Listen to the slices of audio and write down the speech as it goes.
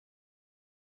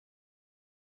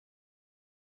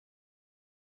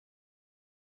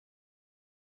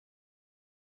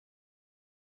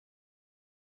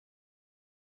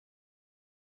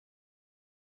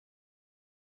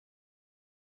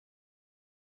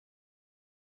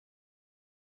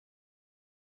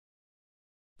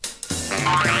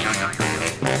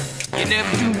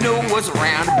never do know what's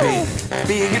around the bend.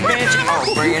 Big adventure,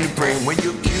 all brand new brand when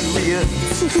you're curious.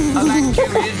 I like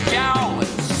curious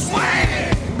jaws.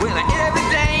 Well,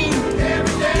 everything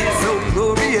is so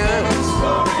glorious.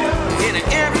 And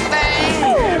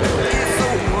everything is so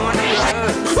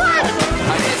wondrous.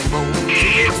 I explode, she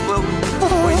explodes.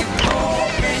 When you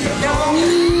open your door,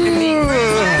 it means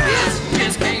this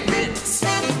just can't miss.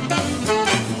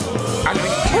 I know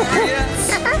you're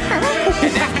curious,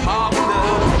 and that's marvelous.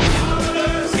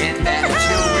 And that's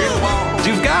your reward.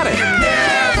 You've got it.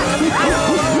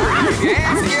 You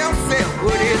ask yourself,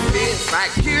 what is this?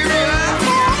 Like curious?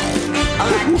 I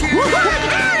like curious.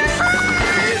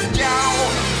 It's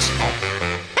George.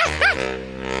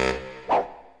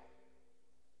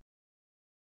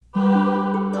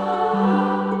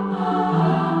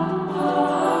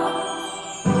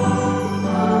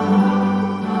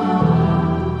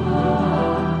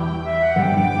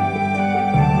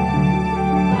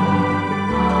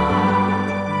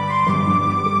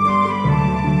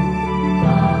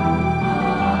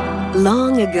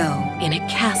 Long ago, in a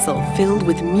castle filled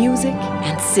with music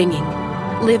and singing,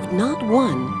 lived not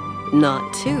one,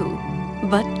 not two,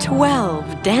 but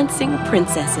 12 dancing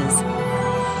princesses.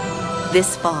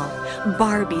 This fall,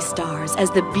 Barbie stars as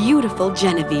the beautiful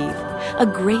Genevieve, a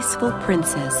graceful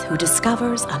princess who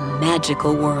discovers a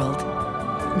magical world.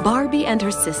 Barbie and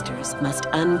her sisters must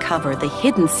uncover the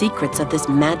hidden secrets of this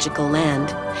magical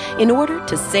land in order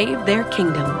to save their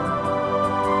kingdom.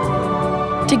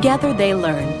 Together they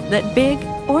learn that big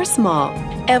or small,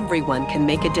 everyone can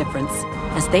make a difference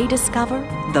as they discover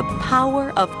the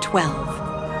power of 12.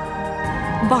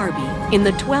 Barbie in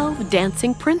the 12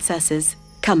 Dancing Princesses,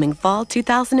 coming fall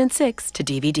 2006 to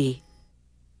DVD.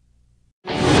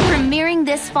 Premiering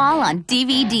this fall on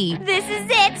DVD. This is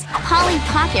it! Polly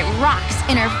Pocket rocks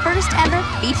in her first ever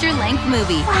feature-length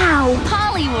movie. Wow!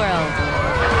 Polly World.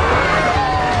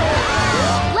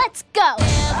 Let's go!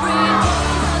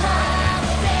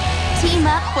 Team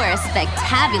up for a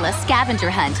spectacular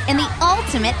scavenger hunt in the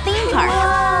ultimate theme park.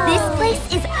 Whoa. This place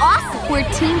is awesome. Where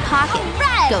Team Pocket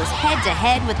goes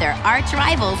head-to-head with their arch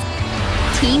rivals,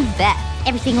 Team Beth.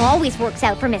 Everything always works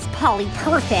out for Miss Polly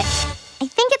Perfect. I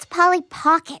think it's Polly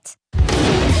Pocket.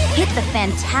 Hit the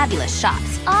fantabulous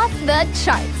shops. Off the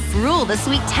charts. Rule the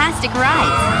sweet-tastic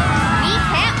rides. We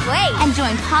can't wait. And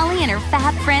join Polly and her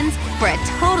fab friends for a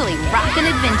totally rockin'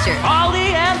 adventure.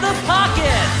 Polly and the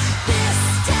Pockets!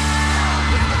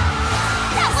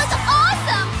 That was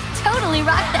awesome! Totally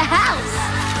rock the house.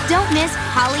 Don't miss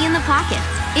Polly and the Pockets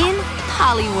in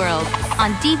Polly World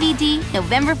on DVD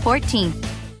November 14th.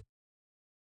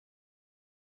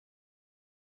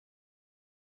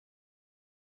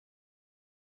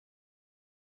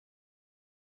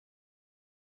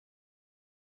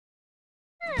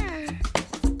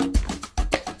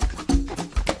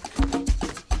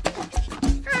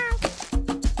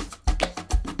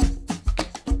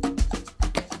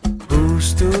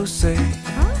 Who's to say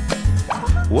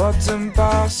what's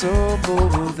impossible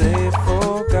they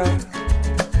forgot?